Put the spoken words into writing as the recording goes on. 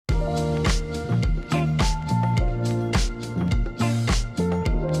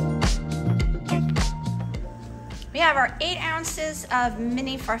have our 8 ounces of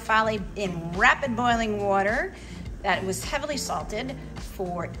mini farfalle in rapid boiling water that was heavily salted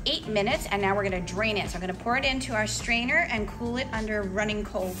for 8 minutes, and now we're gonna drain it. So I'm gonna pour it into our strainer and cool it under running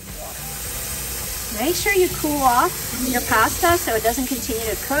cold water. Make sure you cool off your pasta so it doesn't continue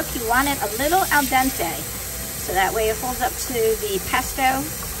to cook. You want it a little al dente, so that way it holds up to the pesto.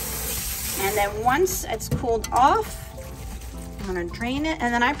 And then once it's cooled off, I'm gonna drain it,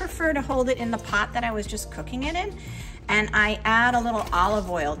 and then I prefer to hold it in the pot that I was just cooking it in, and I add a little olive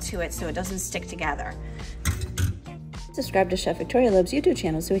oil to it so it doesn't stick together. Subscribe to Chef Victoria Loeb's YouTube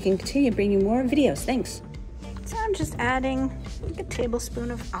channel so we can continue bringing you more videos. Thanks. So I'm just adding like a tablespoon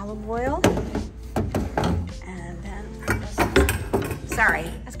of olive oil. And then,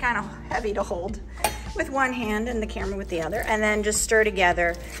 sorry, it's kind of heavy to hold with one hand and the camera with the other. And then just stir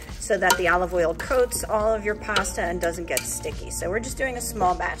together so that the olive oil coats all of your pasta and doesn't get sticky. So we're just doing a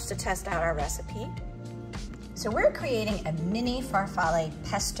small batch to test out our recipe. So we're creating a mini farfalle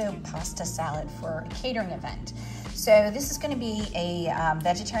pesto pasta salad for a catering event. So this is going to be a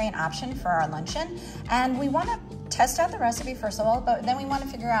vegetarian option for our luncheon, and we want to test out the recipe first of all, but then we want to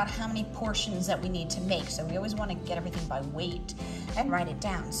figure out how many portions that we need to make. So we always want to get everything by weight and write it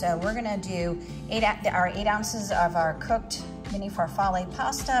down. So we're going to do our 8 ounces of our cooked mini farfalle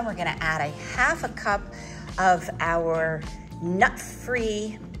pasta. We're going to add a half a cup of our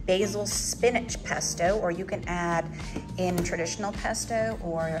nut-free basil spinach pesto, or you can add in traditional pesto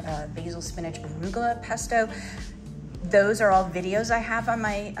or basil spinach arugula pesto. Those are all videos I have on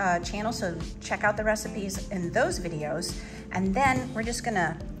my channel, so check out the recipes in those videos. And then we're just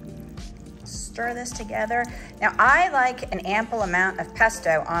gonna stir this together. Now, I like an ample amount of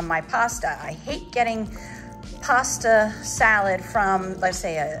pesto on my pasta. I hate getting pasta salad from, let's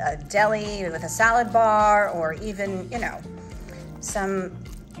say, a deli with a salad bar, or even, you know, some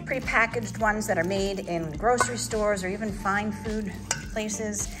prepackaged ones that are made in grocery stores or even fine food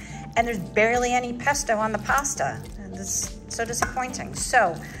places, and there's barely any pesto on the pasta. It's so disappointing.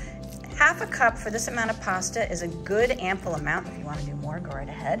 So half a cup for this amount of pasta is a good ample amount. If you want to do more, go right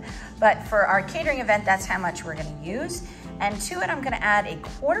ahead. But for our catering event, that's how much we're going to use. And to it, I'm going to add a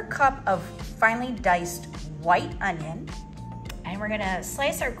 1/4 cup of finely diced white onion. And we're going to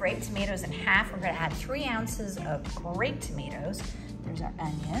slice our grape tomatoes in half. We're going to add 3 ounces of grape tomatoes. There's our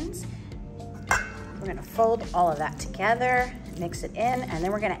onions. We're going to fold all of that together, mix it in, and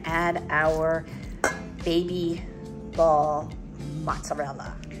then we're going to add our baby ball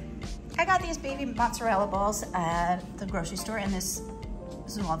mozzarella. I got these baby mozzarella balls at the grocery store, and this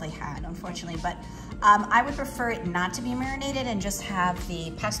is all they had, unfortunately, but I would prefer it not to be marinated and just have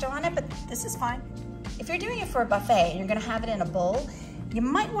the pesto on it, but this is fine. If you're doing it for a buffet and you're gonna have it in a bowl, you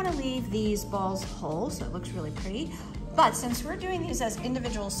might wanna leave these balls whole so it looks really pretty. But since we're doing these as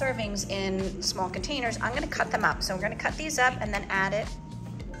individual servings in small containers, I'm gonna cut them up. So we're gonna cut these up and then add it.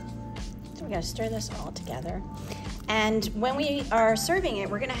 So we're gonna stir this all together. And when we are serving it,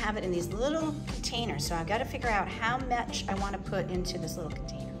 we're gonna have it in these little containers. So I've gotta figure out how much I wanna put into this little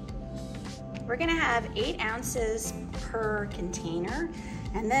container. We're gonna have 8 ounces per container.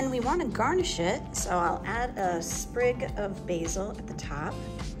 And then we wanna garnish it. So I'll add a sprig of basil at the top.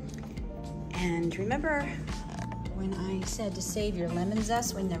 And remember, when I said to save your lemon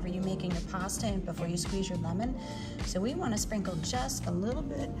zest whenever you're making your pasta and before you squeeze your lemon. So we want to sprinkle just a little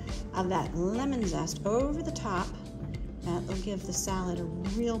bit of that lemon zest over the top. That will give the salad a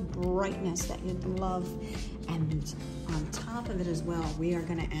real brightness that you'd love. And on top of it as well, we are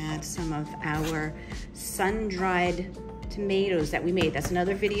going to add some of our sun-dried tomatoes that we made. That's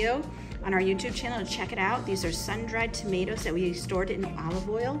another video on our YouTube channel, check it out. These are sun-dried tomatoes that we stored in olive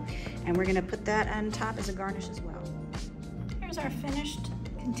oil, and we're gonna put that on top as a garnish as well. Here's our finished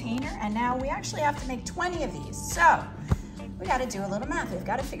container, and now we actually have to make 20 of these. So we gotta do a little math. We've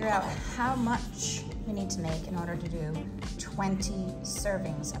gotta figure out how much we need to make in order to do 20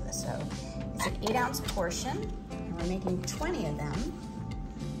 servings of this. So it's an 8-ounce portion, and we're making 20 of them.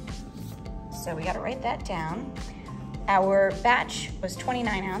 So we gotta write that down. Our batch was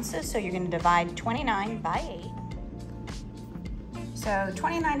 29 ounces, so you're gonna divide 29 by 8. So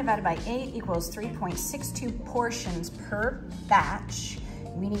 29 divided by 8 equals 3.62 portions per batch.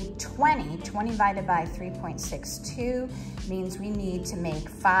 We need 20. 20 divided by 3.62 means we need to make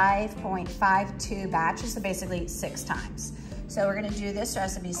 5.52 batches, so basically 6 times. So we're gonna do this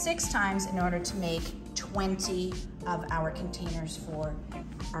recipe 6 times in order to make 20 of our containers for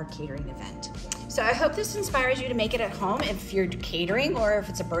our catering event. So I hope this inspires you to make it at home if you're catering or if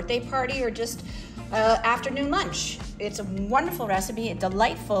it's a birthday party or just afternoon lunch. It's a wonderful recipe,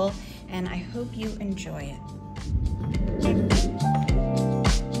 delightful, and I hope you enjoy it.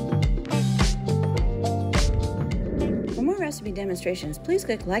 recipe demonstrations, please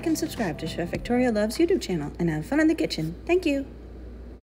click like and subscribe to Chef Victoria Loves YouTube channel and have fun in the kitchen. Thank you.